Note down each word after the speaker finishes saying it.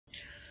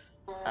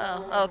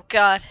Oh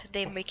god,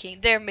 they're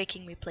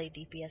making me play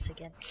DPS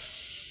again.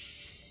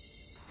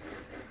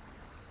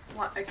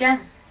 What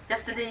again?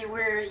 Yesterday we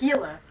were a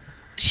healer.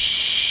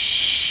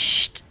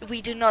 Shh,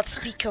 we do not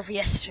speak of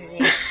yesterday.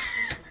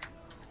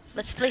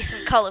 Let's play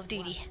some Call of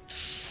Duty.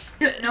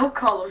 No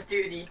Call of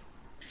Duty.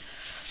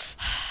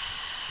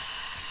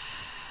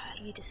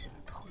 You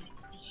disappoint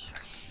me.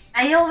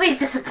 I always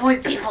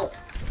disappoint people.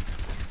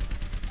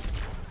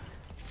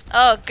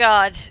 Oh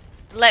god,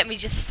 let me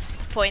just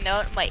point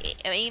out my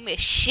aim is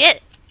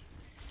shit.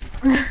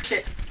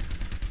 Shit.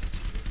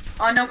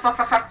 Oh no,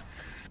 fuck.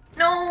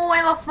 No,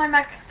 I lost my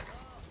mech.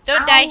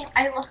 Don't die.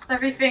 I lost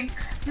everything.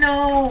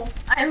 No,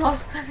 I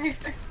lost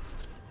everything.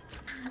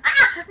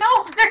 Ah,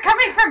 no, they're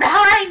coming from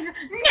behind.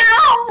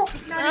 No!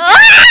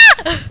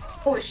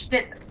 Ah! Oh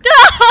shit. No!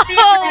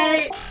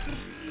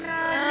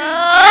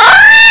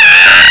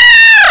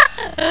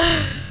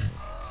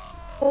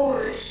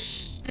 Oh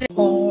shit.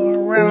 All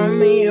around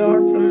me are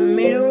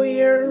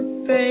familiar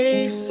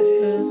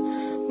faces,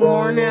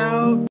 worn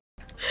out.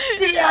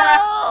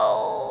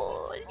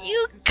 No!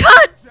 You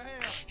cunt!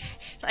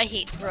 I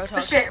hate Roadhog. Oh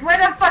shit, where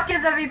the fuck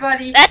is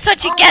everybody? That's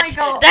what you get!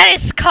 That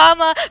is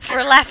karma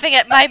for laughing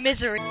at my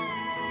misery.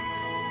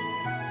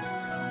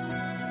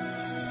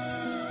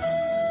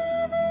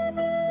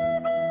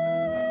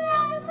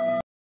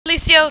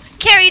 Lucio,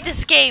 carry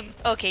this game!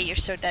 Okay, you're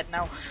so dead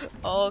now.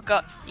 Oh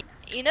god.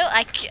 You know,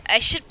 I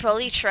should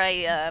probably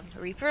try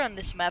Reaper on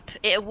this map.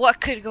 What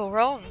could go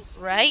wrong,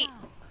 right?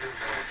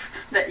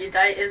 That you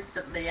die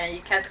instantly and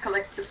you can't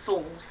collect the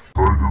souls.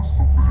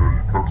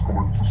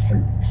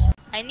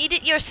 I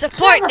needed your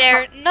support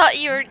there, not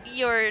your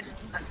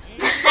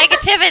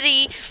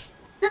negativity.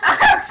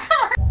 I'm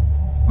sorry.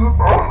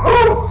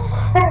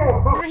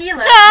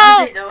 Healer,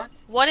 No!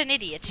 What an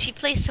idiot. She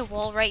placed a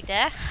wall right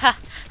there. Ha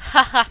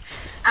ha ha.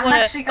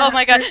 Oh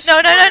my god.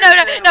 No.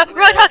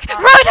 Roadhog!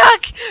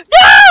 Roadhog!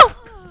 No!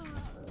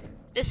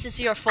 This is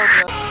your fault,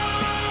 bro.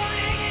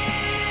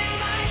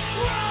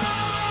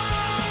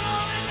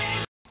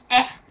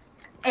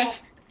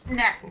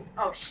 Nah.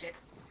 Oh shit.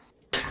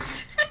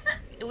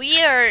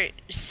 We are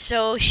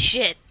so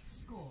shit.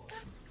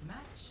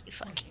 You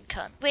fucking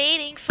cunt.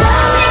 Waiting for.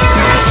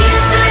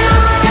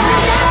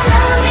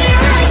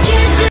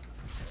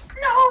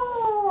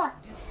 No!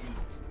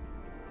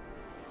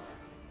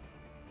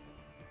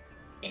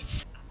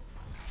 It's.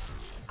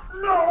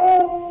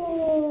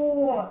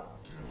 No!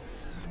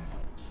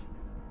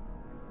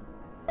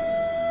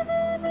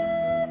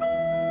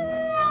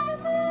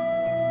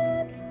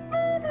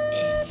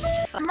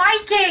 My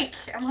cake!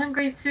 I'm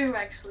hungry too,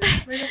 actually.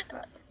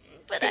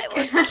 But I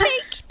want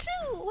cake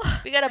too.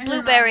 We got a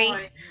blueberry.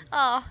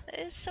 Oh,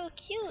 it's so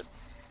cute.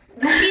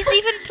 She's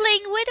even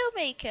playing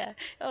Widowmaker.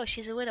 Oh,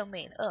 she's a Widow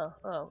main. Oh,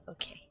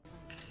 okay.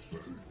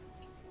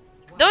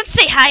 Don't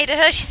say hi to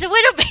her. She's a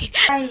Widow main.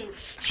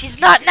 Nice. She's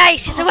not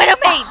nice. She's a Widow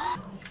main.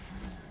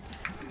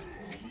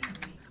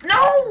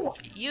 No!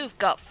 You've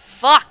got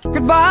fucked.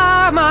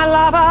 Goodbye, my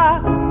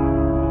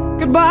lover.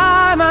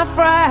 Goodbye, my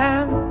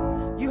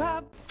friend. You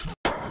have.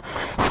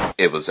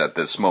 It was at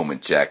this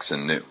moment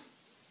Jackson knew.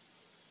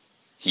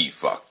 He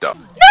fucked up.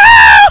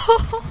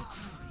 No!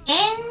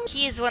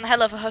 He is one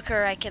hell of a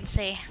hooker, I can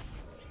say.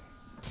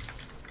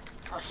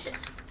 Oh shit.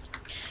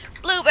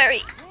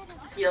 Blueberry.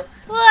 Heal.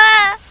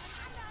 Wah!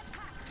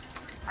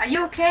 Are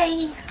you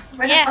okay?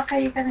 Where the fuck are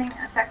you getting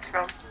attacked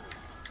from?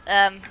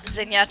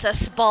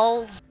 Zenyatta's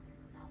balls.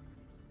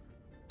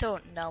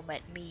 Don't know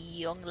at me,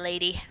 young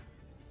lady.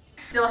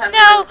 Still have a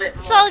No! little bit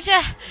more.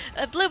 Soldier!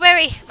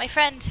 Blueberry, my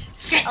friend.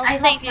 Shit, I'll I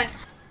save lost you.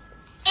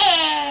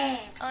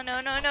 Oh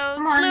no.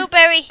 Come on.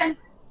 Blueberry!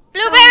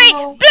 Blueberry!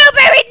 No.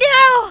 Blueberry,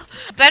 no!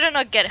 Better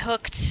not get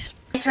hooked.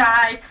 I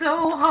tried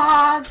so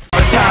hard.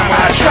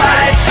 I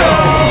tried so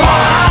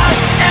hard.